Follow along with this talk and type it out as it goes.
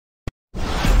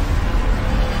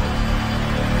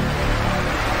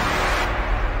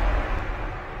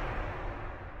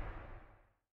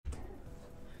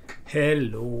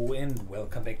Hello and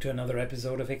welcome back to another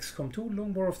episode of Xcom 2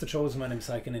 Long War of the Chosen. My name is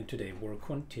Syken and today we're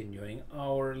continuing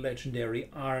our legendary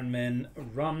Ironman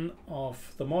run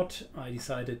of the mod. I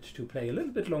decided to play a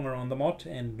little bit longer on the mod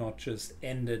and not just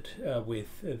end it with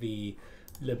the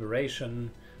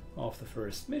liberation of the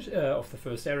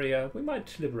first area. We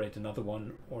might liberate another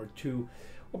one or two.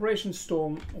 Operation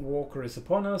Storm Walker is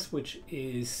upon us, which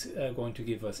is going to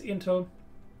give us intel.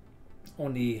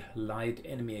 Only light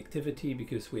enemy activity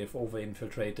because we have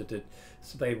over-infiltrated it,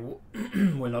 so they will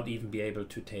not even be able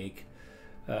to take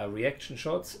reaction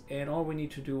shots, and all we need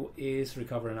to do is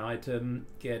recover an item,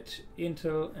 get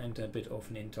intel and a bit of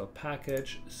an intel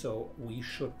package, so we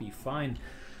should be fine.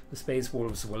 The Space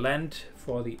Wolves will land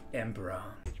for the Emperor.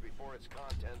 Before its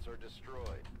contents are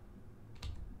destroyed.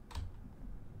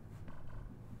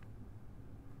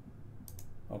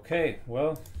 Okay,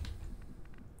 well,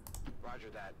 Roger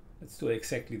that. let's do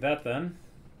exactly that then.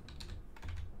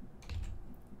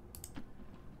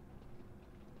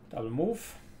 Double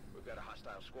move. We've got a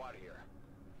hostile squad here.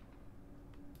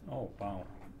 Oh, wow.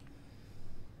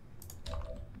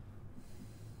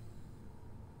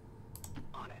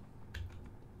 On it.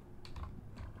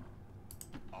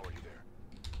 Already there.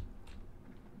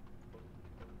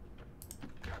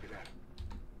 Copy that.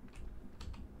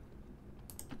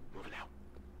 Moving out.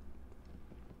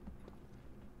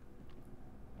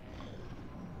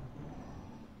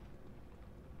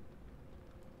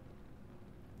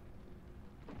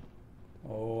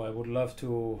 Oh, I would love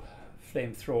to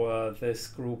flamethrower this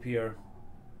group here.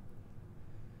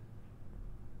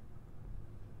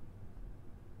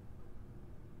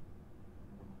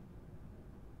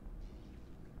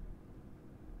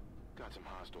 Got some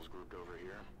hostiles grouped over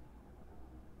here.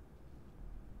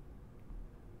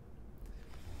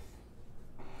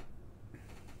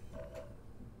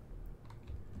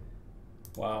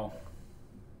 Wow.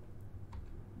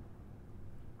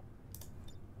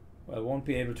 Well, I won't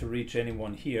be able to reach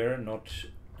anyone here, not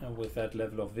with that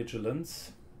level of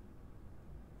vigilance.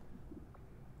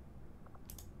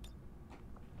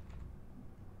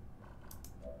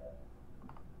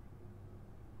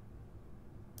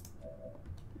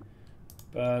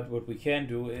 But what we can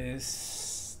do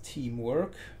is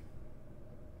teamwork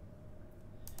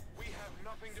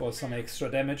for some extra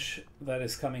damage that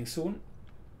is coming soon.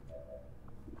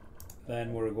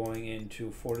 Then we're going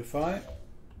into fortify.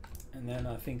 And then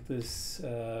I think this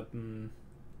is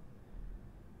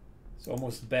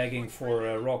almost begging for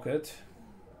a rocket.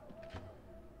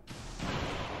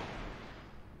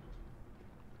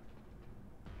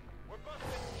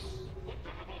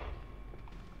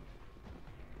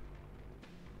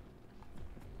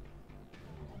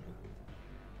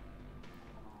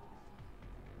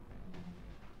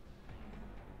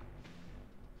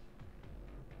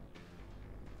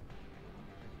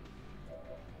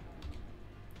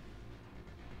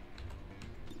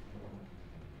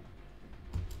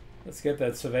 Let's get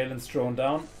that surveillance drone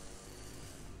down.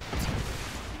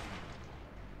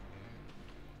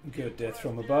 Good death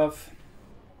from above.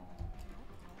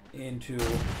 Into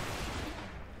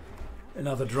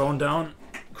another drone down.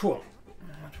 Cool.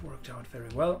 That worked out very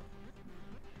well.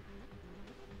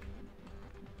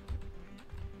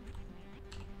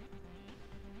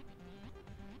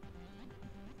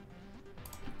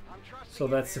 So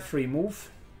that's the free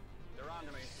move.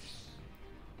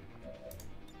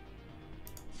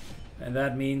 And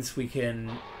that means we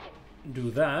can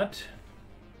do that,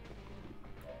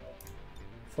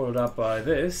 followed up by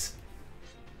this.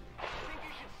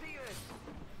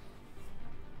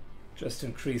 Just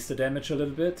increase the damage a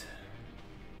little bit.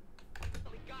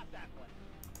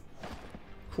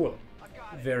 Cool.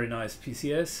 Very nice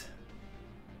PCS.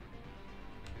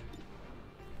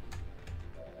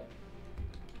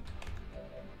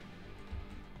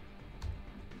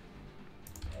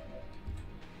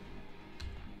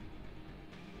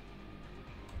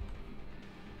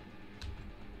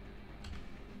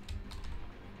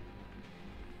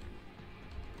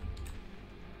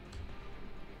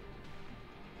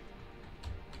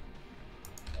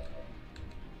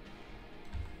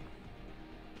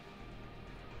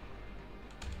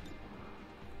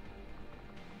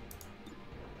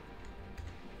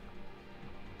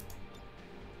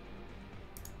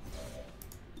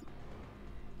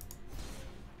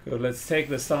 Good, let's take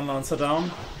the stun lancer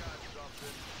down.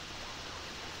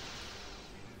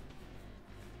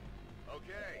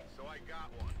 Okay, so I got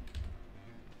one.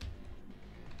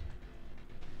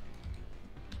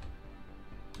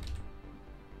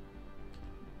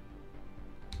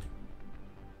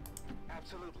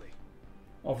 Absolutely.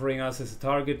 Offering us as a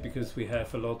target because we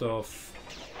have a lot of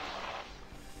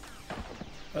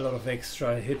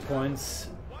extra hit points.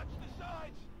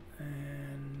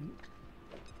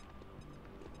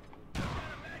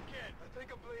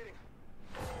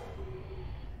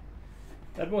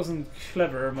 That wasn't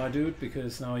clever, my dude,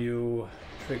 because now you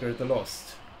triggered the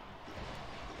lost.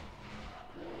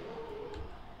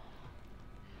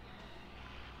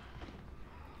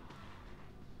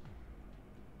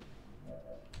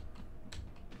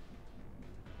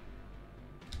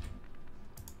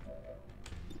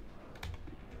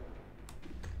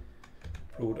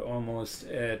 Brute almost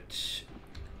at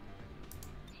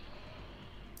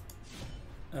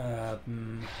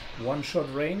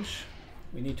one-shot range.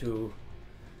 We need to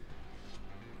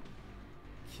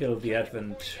kill the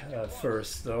Advent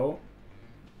first, though.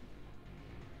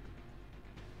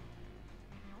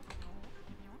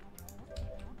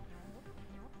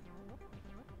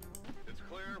 It's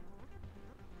clear.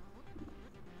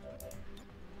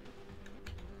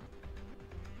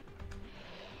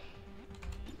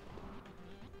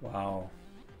 Wow.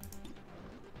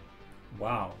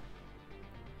 Wow.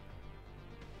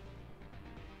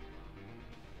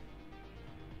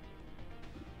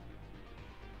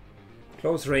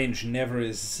 Close range never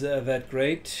is that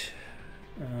great.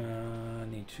 I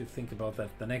need to think about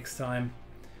that the next time.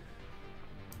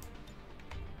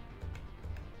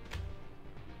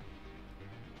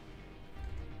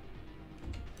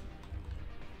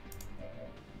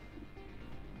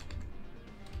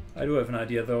 I do have an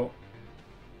idea though.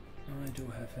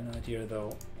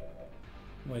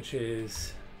 Which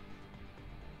is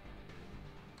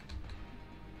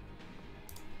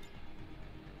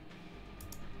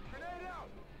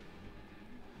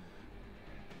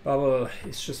Bubble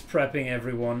is just prepping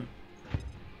everyone.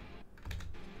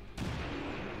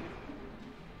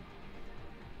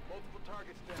 Multiple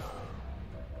targets down.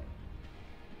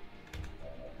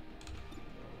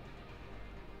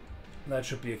 That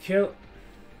should be a kill.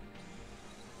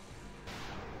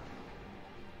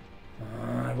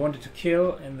 I wanted to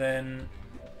kill and then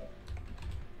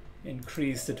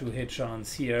increase the 2-hit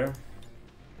chance here.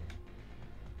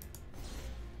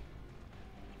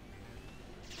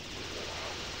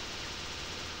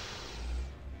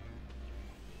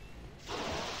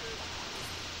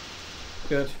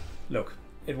 Good. Look,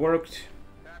 it worked.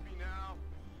 Happy now?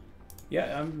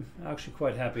 Yeah, I'm actually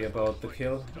quite happy about the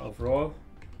kill overall.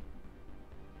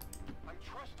 I'm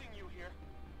trusting you here.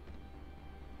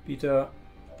 Peter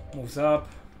moves up.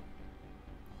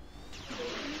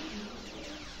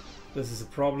 This is a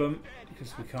problem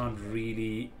because we can't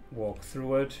really walk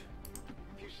through it.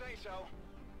 If you say so.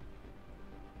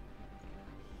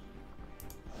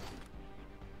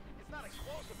 It's not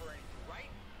explosive or anything, right?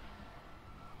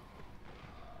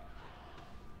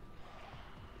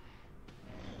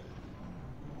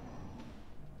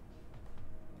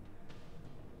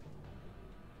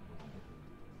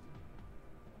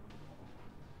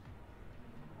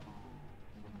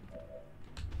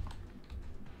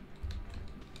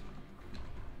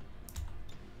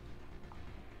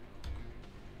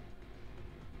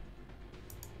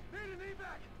 Need an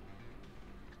evac!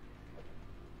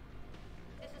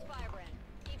 This is Firebrand.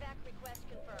 Evac request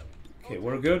confirmed. Okay,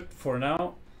 we're good for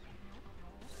now.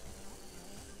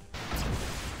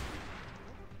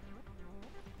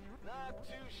 Not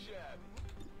too shabby.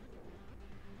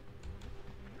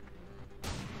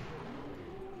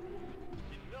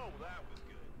 You know that was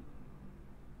good.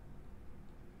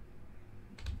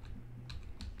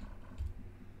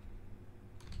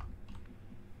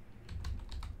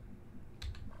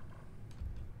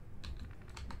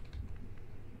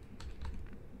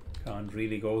 Can't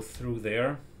really go through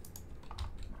there.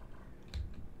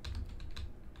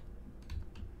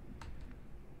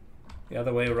 The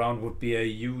other way around would be a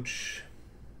huge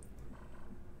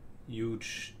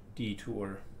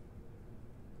detour.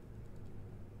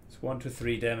 It's 1 to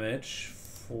 3 damage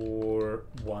for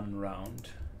 1 round.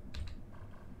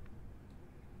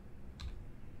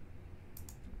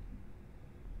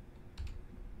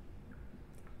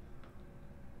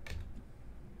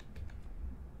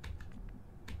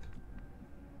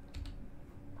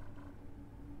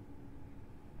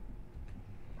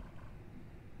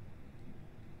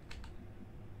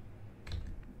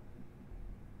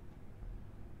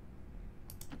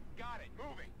 Got it.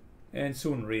 Moving. And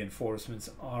soon reinforcements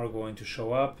are going to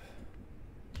show up.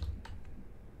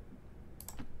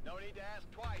 No need to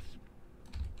ask twice.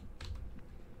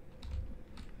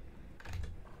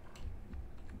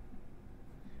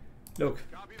 Look,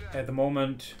 Copy that. at the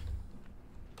moment,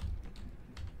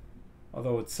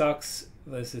 although it sucks,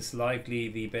 this is likely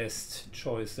the best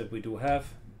choice that we do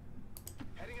have.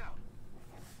 Heading out.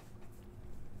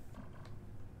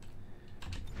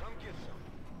 Come get some.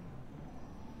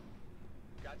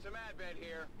 Got some advent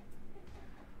here.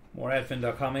 More Advent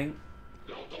are coming.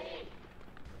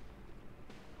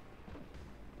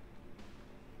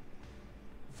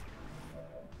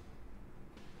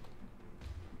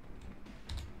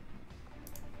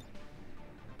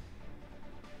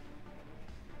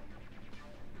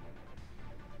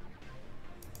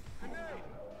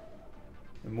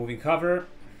 Removing cover.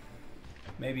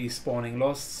 Maybe spawning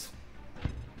losts.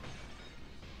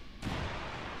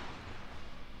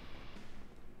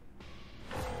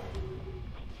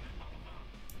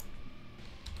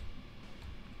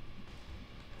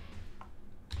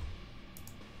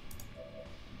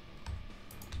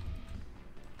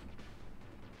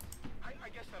 I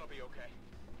guess that'll be okay.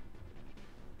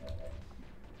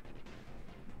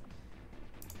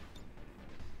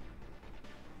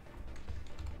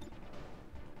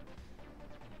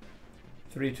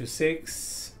 3 to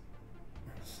 6.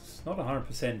 It's not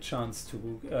 100% chance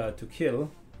to kill.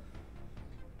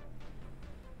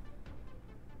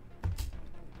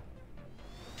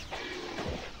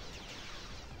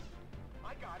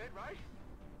 I got it, right?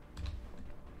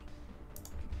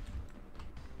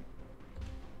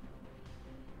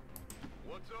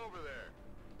 What's over there?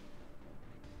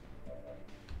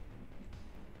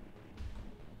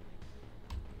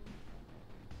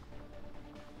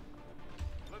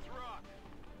 Let's rock.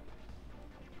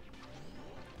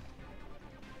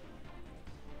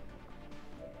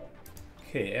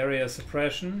 Okay, area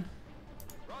suppression.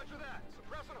 Roger that.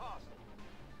 Suppressing hostile.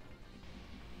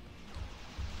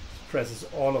 Suppresses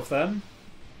all of them.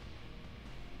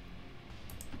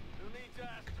 Who needs to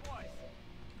ask twice?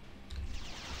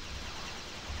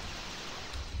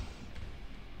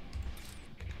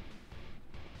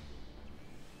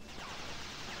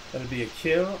 That'll be a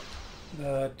kill.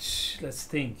 But let's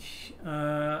think.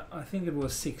 I think it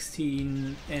was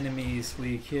 16 enemies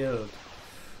we killed.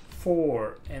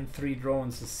 4 and 3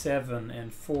 drones is 7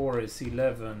 and 4 is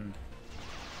 11.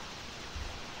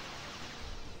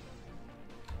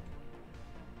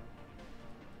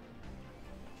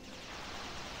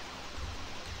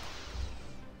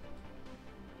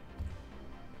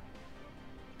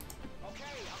 Okay,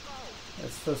 I'll go.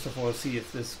 Let's first of all see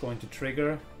if this is going to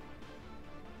trigger.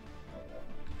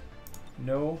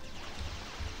 No.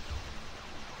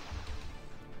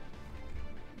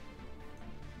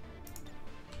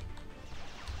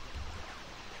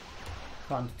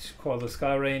 Can't call the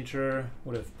Sky Ranger.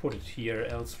 Would have put it here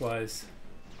elsewise.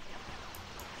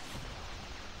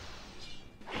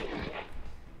 It's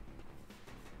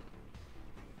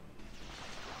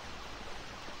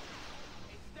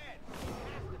dead.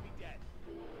 It has to be dead.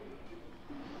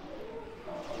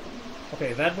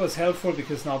 Okay, that was helpful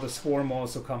because now the swarm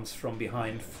also comes from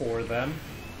behind for them.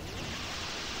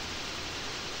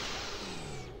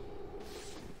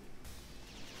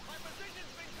 My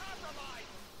position's been compromised.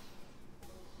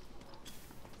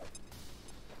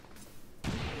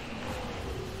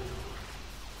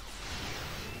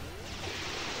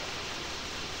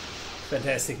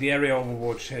 Fantastic. The area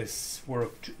overwatch has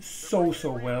worked so well.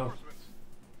 Reinforcements.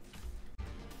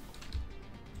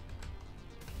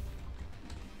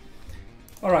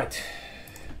 Alright,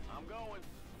 I'm going.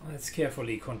 let's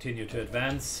carefully continue to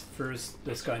advance. First,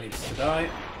 this guy needs to die.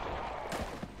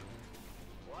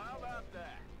 Well, how about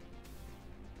that?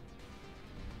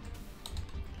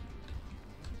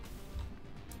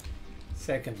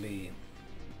 Secondly,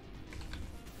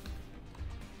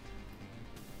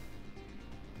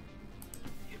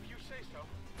 If you say so.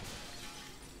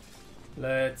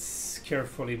 let's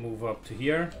carefully move up to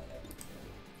here.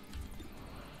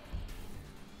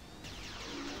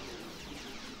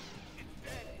 It's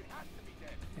dead. It has to be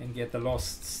dead. And get the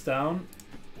losts down.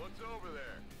 What's over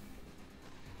there?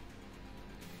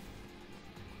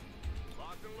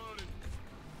 Locked and loaded.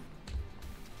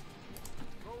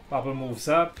 Go for Bubble moves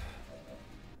up.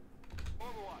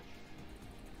 Overwatch.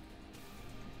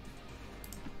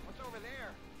 What's over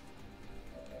there?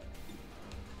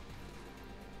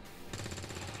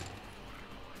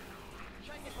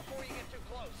 Check it before you get too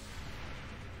close.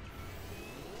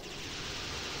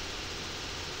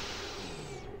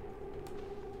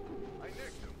 I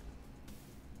nicked him.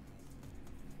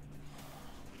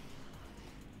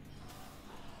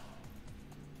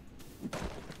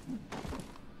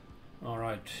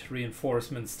 Alright,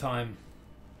 reinforcements time.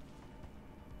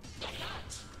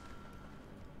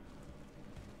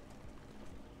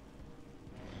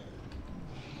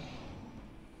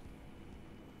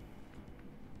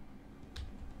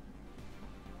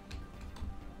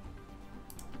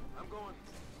 I'm going.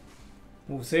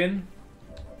 Moves in.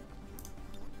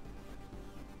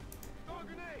 Dog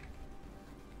grenade.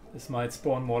 This might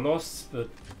spawn more losts, but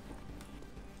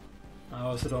I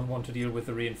also don't want to deal with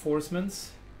the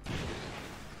reinforcements.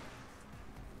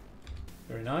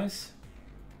 Very nice.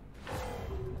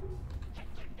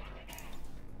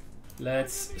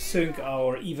 Let's sync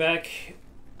our evac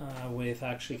with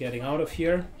actually getting out of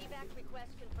here. Evac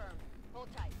request confirmed. Hold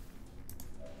tight.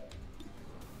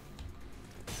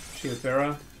 Shield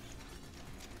bearer.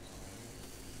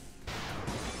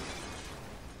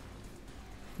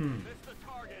 Missed the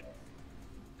target.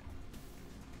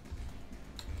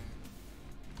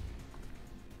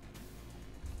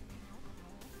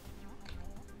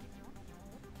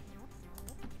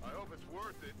 I hope it's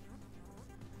worth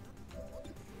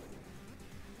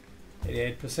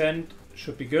it. 88%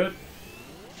 should be good.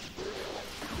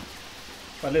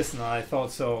 But listen, I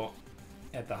thought so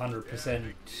at the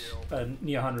 100%,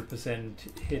 near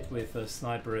 100% hit with a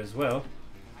sniper as well.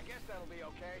 I guess that'll be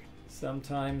okay.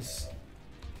 Sometimes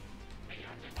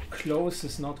close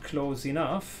is not close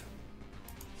enough.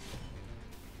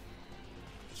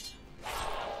 It's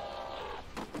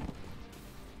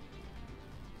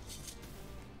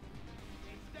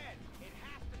dead. It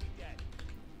has to be dead.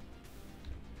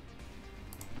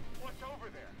 What's over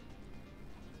there?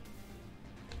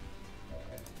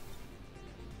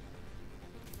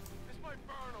 This might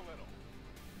burn a little.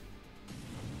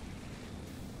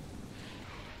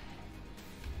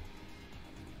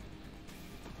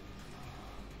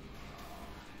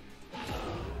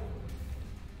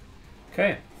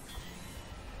 Okay.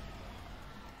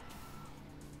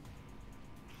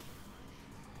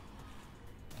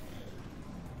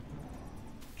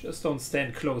 Just don't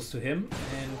stand close to him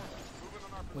and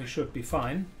we should be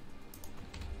fine.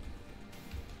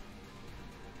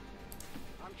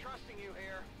 I'm trusting you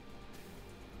here.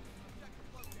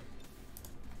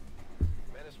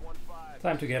 Menace 1-5.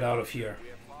 Time to get out of here. We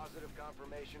have positive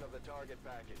confirmation of the target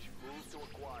package. Move to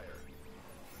acquire.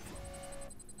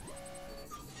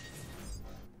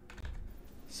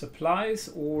 Supplies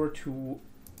or to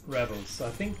rebels. I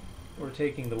think we're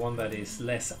taking the one that is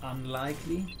less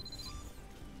unlikely.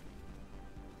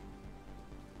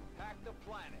 Hack the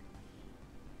planet.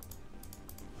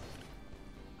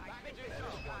 Menace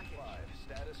 1-5.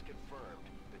 Status confirmed.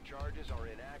 The charges are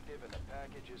inactive and the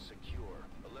package is secure.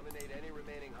 Eliminate any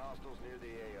remaining hostiles near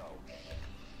the AO.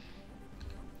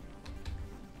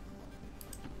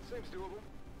 Seems doable.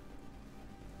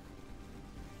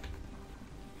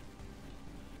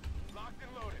 Locked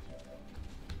and loaded.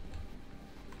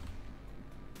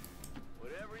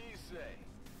 Whatever you say.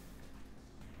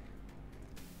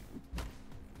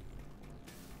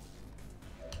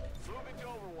 Moving to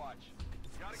Overwatch.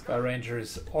 Gotta Sky Ranger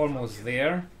is almost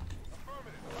there.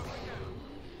 Affirmative. Coming down.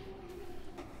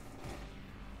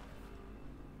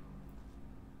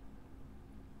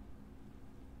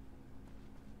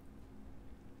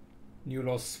 New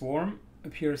Lost Swarm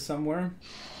appears somewhere.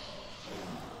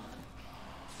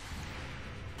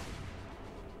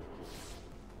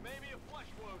 Maybe a flesh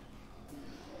wound.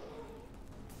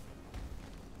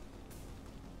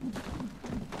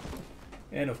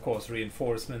 And of course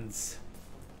reinforcements.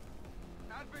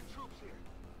 Advent troops here.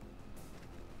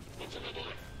 That's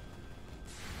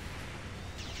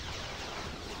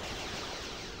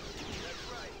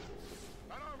right.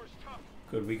 That armor's tough.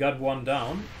 Good, we got one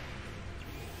down.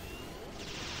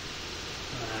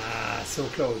 Ah, so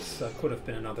close. That could have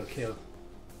been another kill.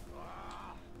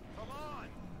 Ah, come on.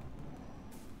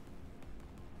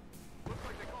 Looks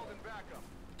like they called in backup.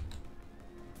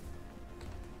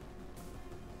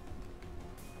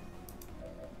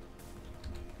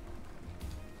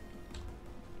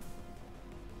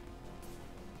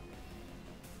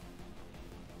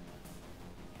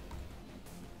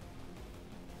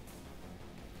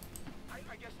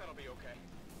 I guess that'll be okay.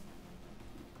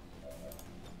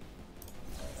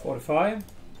 45.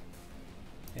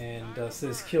 And does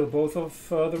this kill both of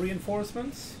the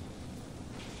reinforcements?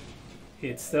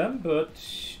 Hits them, but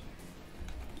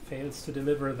fails to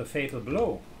deliver the fatal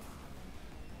blow.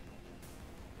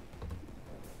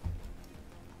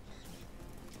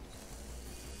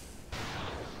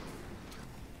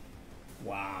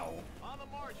 Wow. On the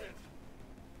margin.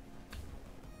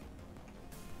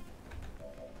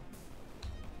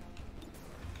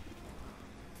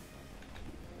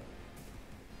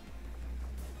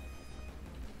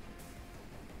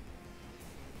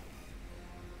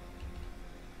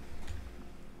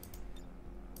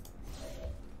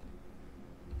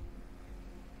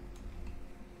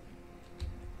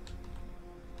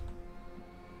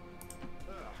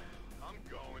 I'm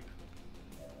going.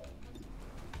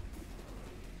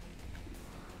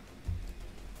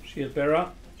 Shield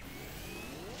bearer.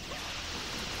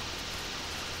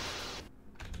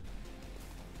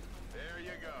 There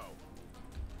you go.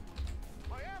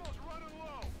 My ammo's running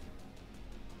low.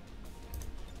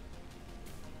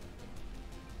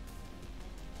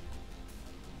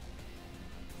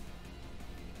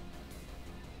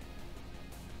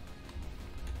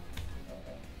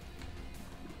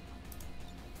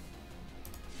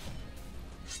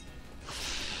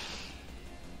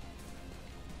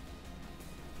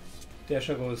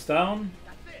 Dasher goes down.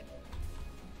 That's it.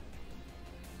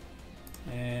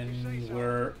 And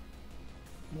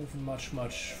move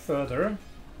much further.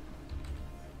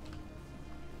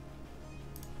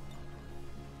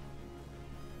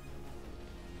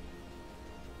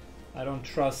 I don't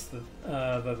trust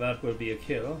that that will be a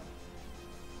kill.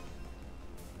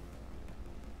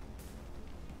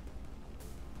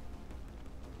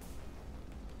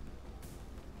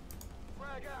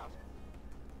 Frag out.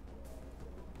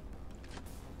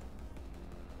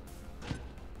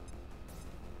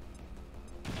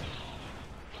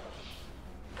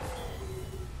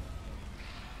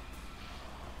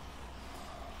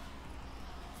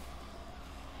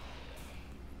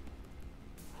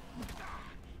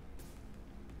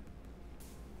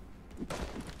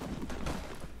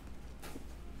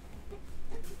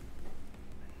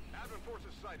 Advent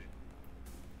forces sighted.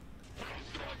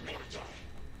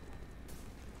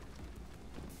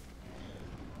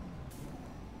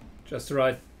 Just the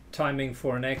right timing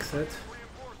for an exit.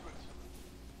 Reinforcements.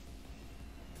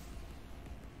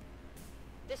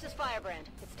 This is Firebrand.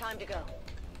 It's time to go.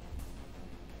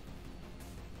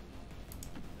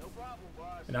 No problem,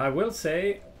 boss. And I will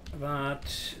say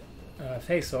that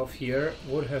face-off here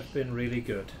would have been really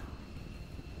good.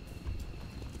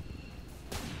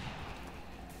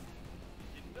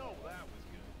 You know that was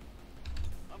good.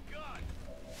 I'm gone.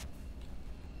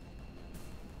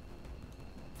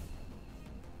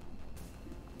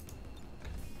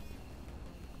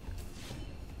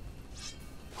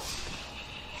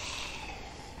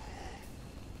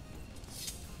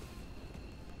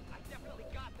 I definitely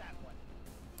got that one.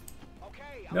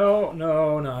 Okay. No,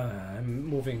 no, no, I'm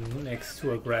moving next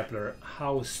to a grappler.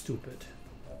 How stupid.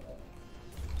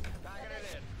 Backing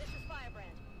it in. This is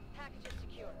Firebrand. Package is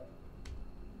secure.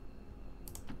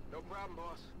 No problem,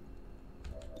 boss.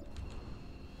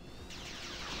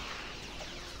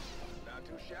 Not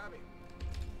too shabby.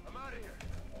 I'm out of here.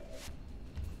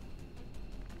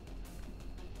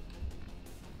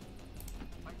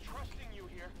 I'm trusting you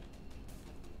here.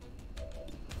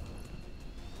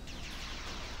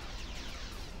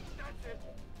 That's it.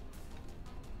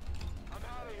 I'm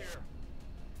out of here.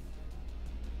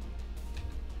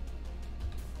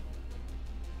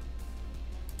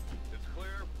 It's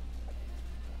clear.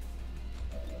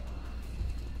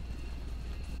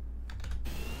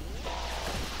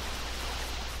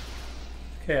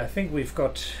 Okay, I think we've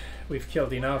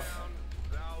killed enough.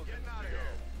 Val, getting out of here.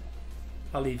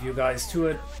 I'll leave you guys to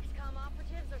it. All Xcom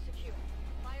operatives are secure.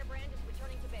 Firebrand is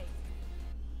returning to base.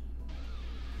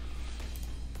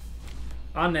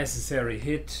 Unnecessary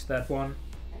hit, that one.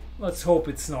 Let's hope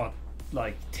it's not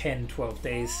like 10-12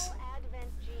 days. All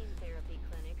Advent gene therapy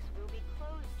clinics will be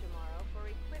closed tomorrow for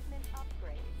equipment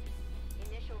upgrades.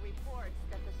 Initial reports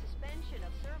that the suspension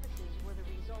of services were the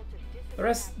result of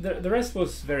The rest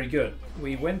was very good.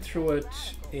 We went through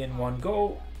it in one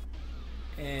go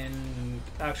and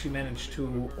actually managed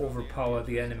to overpower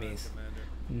the enemies.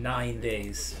 9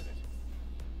 days.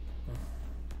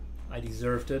 I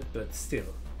deserved it, but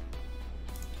still.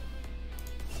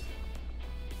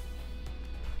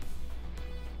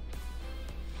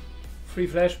 Free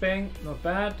flashbang, not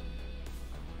bad.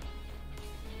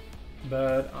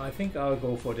 But I think I'll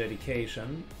go for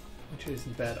dedication, which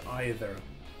isn't bad either.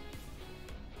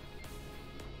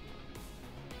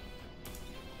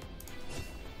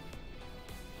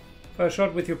 Fire a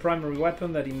shot with your primary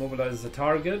weapon that immobilizes the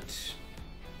target.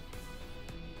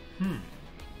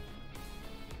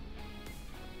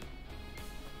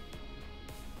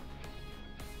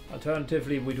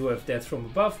 Alternatively, we do have Death from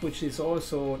Above, which is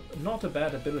also not a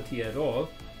bad ability at all.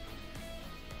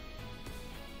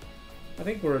 I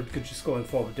think we're just going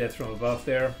for Death from Above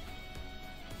there.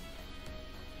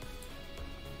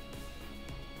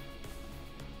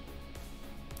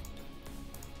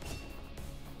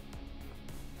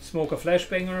 Smoke a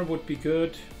flashbanger would be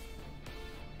good.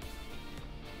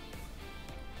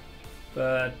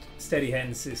 But Steady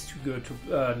Hands is too good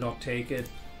to not take it.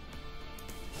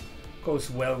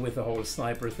 Goes well with the whole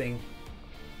sniper thing.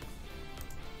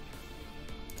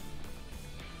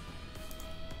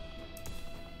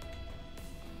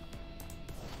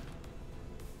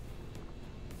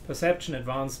 Perception,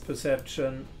 advanced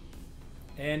perception,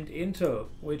 and intel,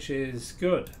 which is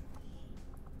good.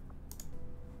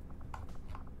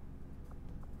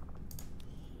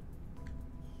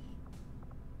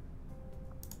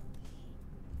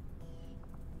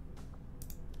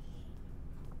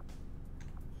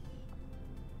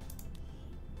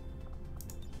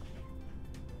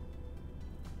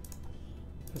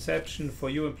 Perception for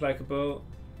you, Implacable,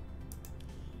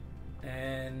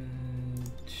 and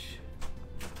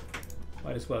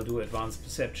might as well do advanced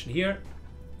perception here.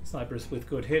 Snipers with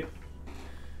good hit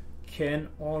can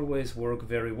always work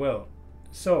very well.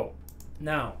 So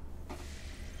now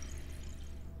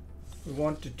We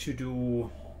wanted to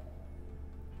do...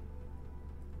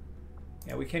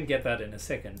 Yeah, we can get that in a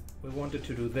second. We wanted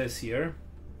to do this here.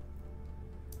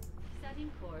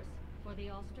 Setting course for the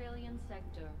Australian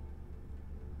sector.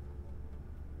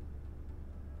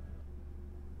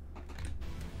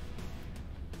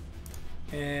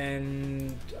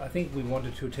 And I think we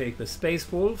wanted to take the Space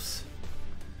Wolves.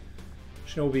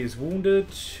 Shinobi is wounded.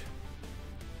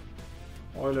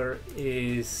 Euler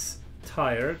is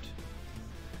tired.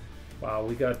 Wow,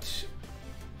 we got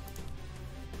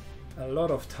a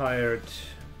lot of tired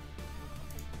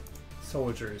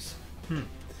soldiers.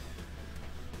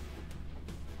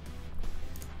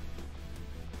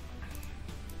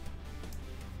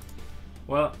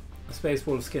 Well, Space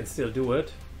Wolves can still do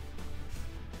it.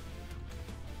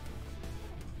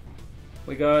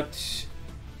 We got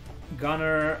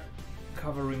gunner,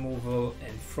 cover removal,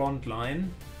 and front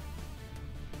line.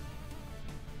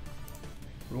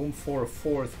 Room for a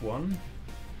fourth one.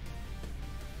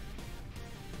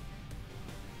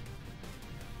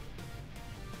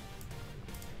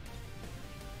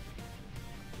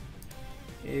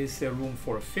 Is there room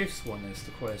for a fifth one is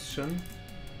the question.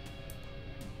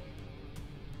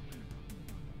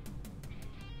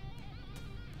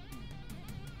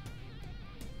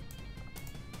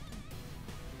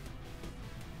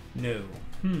 No.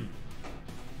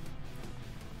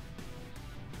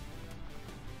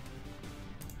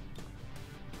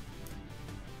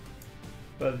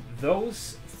 But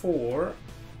those four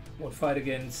would fight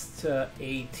against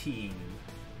 18.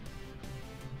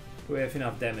 Do we have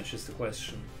enough damage is the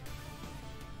question.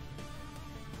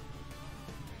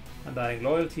 Undying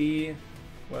Loyalty.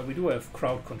 Well, we do have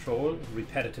crowd control,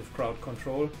 repetitive crowd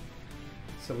control.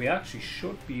 So we actually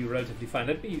should be relatively fine.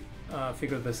 Let me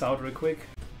figure this out real quick.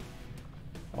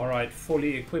 Alright,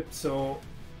 fully equipped. So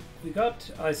we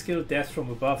got I skilled Death from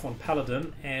Above on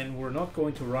Paladin, and we're not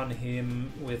going to run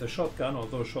him with a shotgun,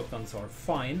 although shotguns are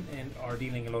fine and are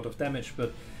dealing a lot of damage,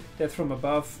 but Death from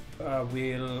Above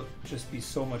will just be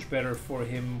so much better for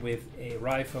him with a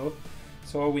rifle.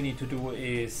 So all we need to do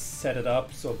is set it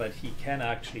up so that he can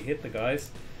actually hit the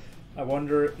guys. I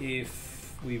wonder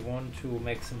if we want to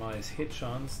maximize hit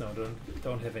chance. No,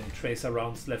 don't have any tracer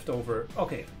rounds left over.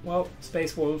 Okay, well,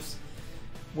 Space Wolves.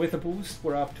 With a boost,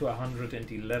 we're up to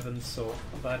 111, so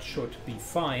that should be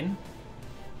fine.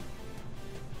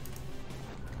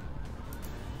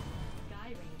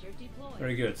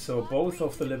 Very good, so both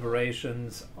of the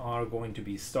liberations are going to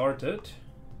be started.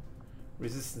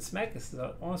 Resistance mech is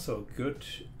also good,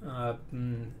 a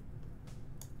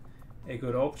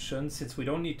good option. Since we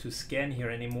don't need to scan here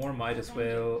anymore, might as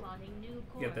well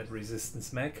get that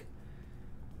resistance mech.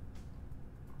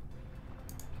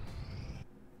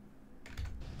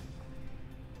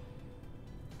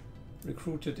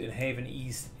 Recruited in Haven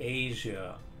East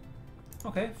Asia.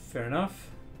 Okay, fair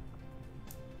enough.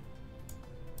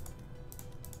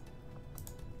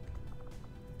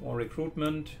 More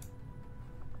recruitment.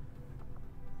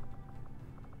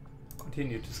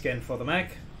 Continue to scan for the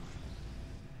mech.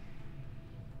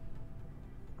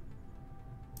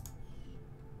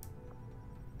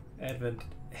 Advent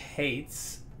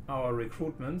hates our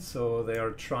recruitment, so they are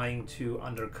trying to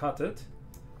undercut it.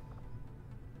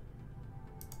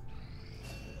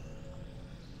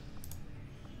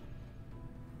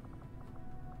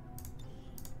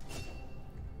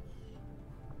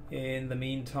 In the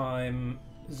meantime,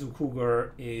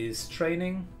 Zukugar is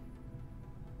training.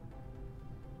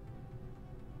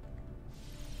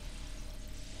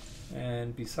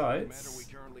 And besides, we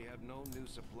currently have no new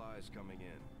supplies coming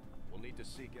in. We'll need to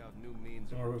seek out new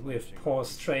means or we've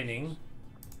paused training.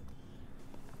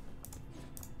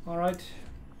 Alright.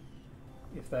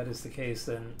 If that is the case,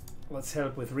 then let's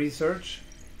help with research.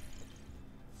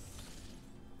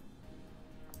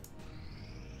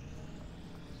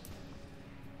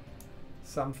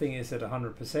 Something is at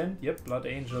 100%. Yep, Blood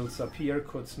Angels up here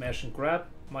could smash and grab.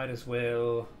 Might as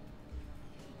well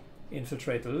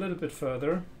infiltrate a little bit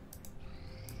further.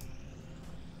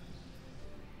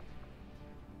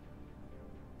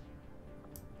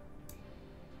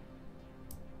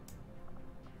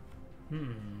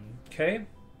 Okay.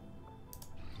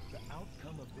 The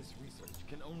outcome of this research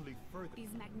can only further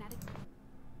These magnetic.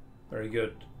 Very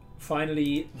good.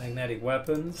 Finally, magnetic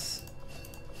weapons.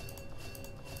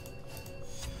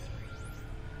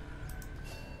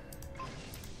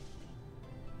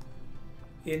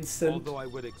 Instant. Although I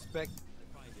would expect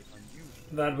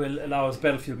that will allow us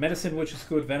battlefield medicine, which is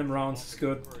good. Venom rounds is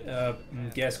good.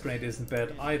 Gas grenade isn't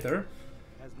bad either.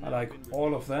 I like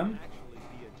all of them. actually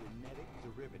be a genetic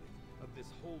derivative of this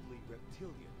wholly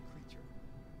reptilian creature.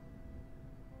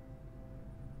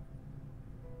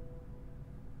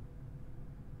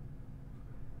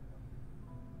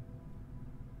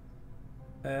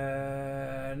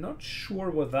 Not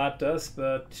sure what that does,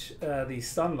 but the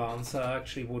stun lancer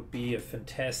actually would be a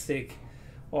fantastic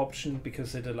option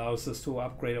because it allows us to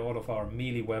upgrade all of our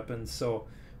melee weapons. So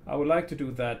I would like to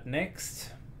do that next.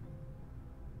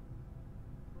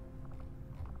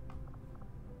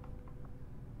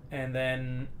 And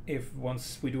then if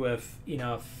once we do have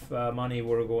enough money,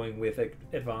 we're going with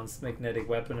advanced magnetic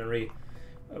weaponry.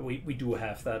 We do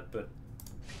have that, but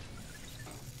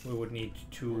we would need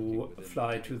to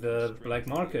fly to the black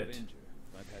market.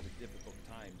 I've had a difficult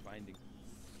time finding.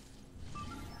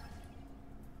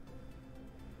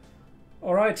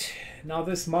 Alright, now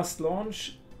this must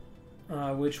launch,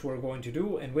 which we're going to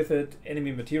do, and with it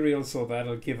enemy material, so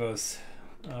that'll give us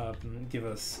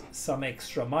some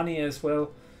extra money as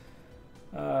well.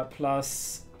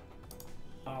 Plus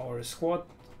our squad.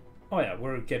 Oh yeah,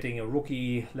 we're getting a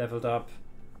rookie leveled up,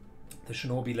 the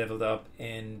shinobi leveled up,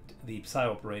 and the psy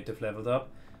operative leveled up.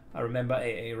 I remember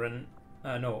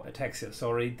Ataxia,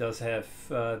 sorry, does have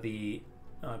the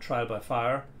trial by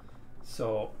fire,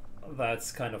 so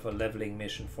that's kind of a leveling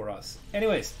mission for us.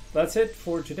 Anyways, that's it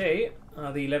for today.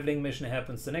 The leveling mission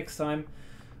happens the next time.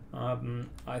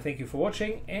 I thank you for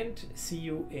watching and see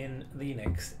you in the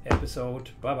next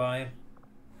episode. Bye bye.